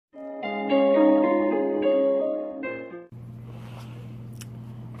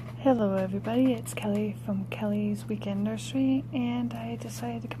Hello everybody, it's Kelly from Kelly's Weekend Nursery, and I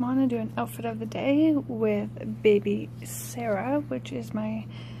decided to come on and do an outfit of the day with baby Sarah, which is my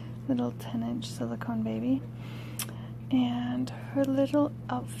little 10-inch silicone baby. And her little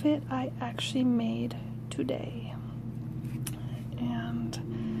outfit I actually made today.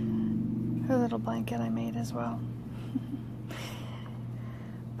 And her little blanket I made as well.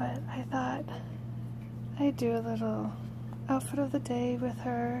 But I thought I'd do a little outfit of the day with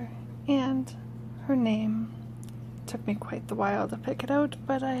her and her name. It took me quite the while to pick it out,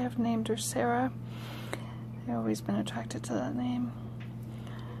 but I have named her Sarah. I've always been attracted to that name.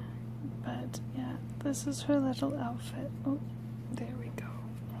 But yeah, this is her little outfit. Oh, there we go.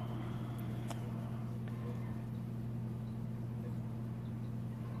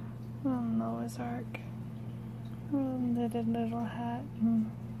 Little Noah's Ark. Little knitted little hat.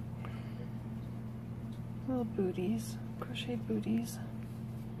 Little booties. Crocheted booties.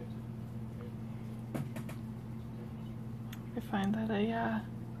 I find that I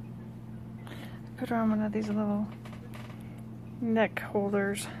put her on one of these little neck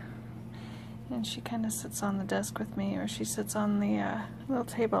holders, and she kind of sits on the desk with me, or she sits on the little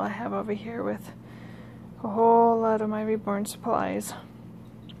table I have over here with a whole lot of my reborn supplies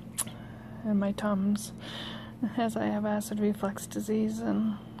and my Tums, as I have acid reflux disease,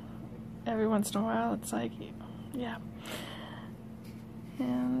 and every once in a while it's like, yeah.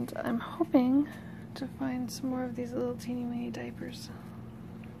 And I'm hoping to find some more of these little teeny weeny diapers.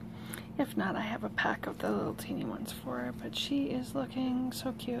 If not, I have a pack of the little teeny ones for her, but she is looking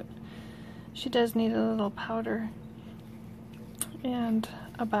so cute. She does need a little powder and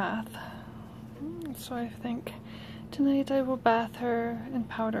a bath. So I think tonight I will bath her and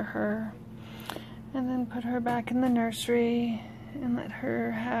powder her, and then put her back in the nursery and let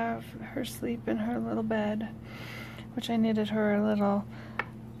her have her sleep in her little bed, which I knitted her a little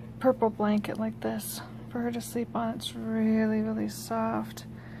purple blanket like this for her to sleep on. It's really soft.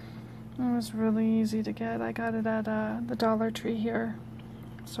 It was really easy to get. I got it at the Dollar Tree here.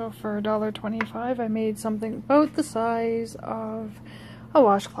 So for $1.25 I made something about the size of a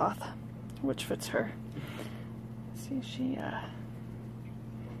washcloth, which fits her. See, she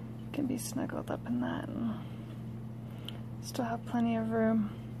can be snuggled up in that and still have plenty of room.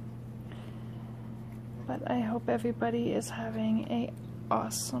 But I hope everybody is having a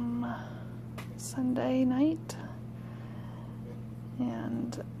awesome Sunday night,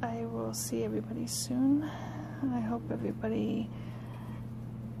 and I will see everybody soon. And I hope everybody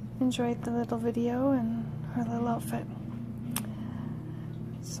enjoyed the little video and her little outfit.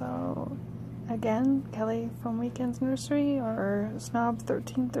 So again, Kelly from Weekends Nursery, or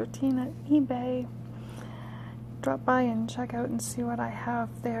Snob1313 at eBay. Drop by and check out and see what I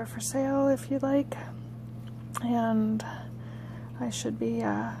have there for sale if you like. And I should be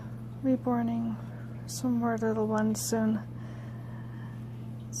reborning some more little ones soon.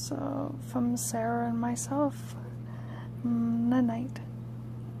 So from Sarah and myself, night.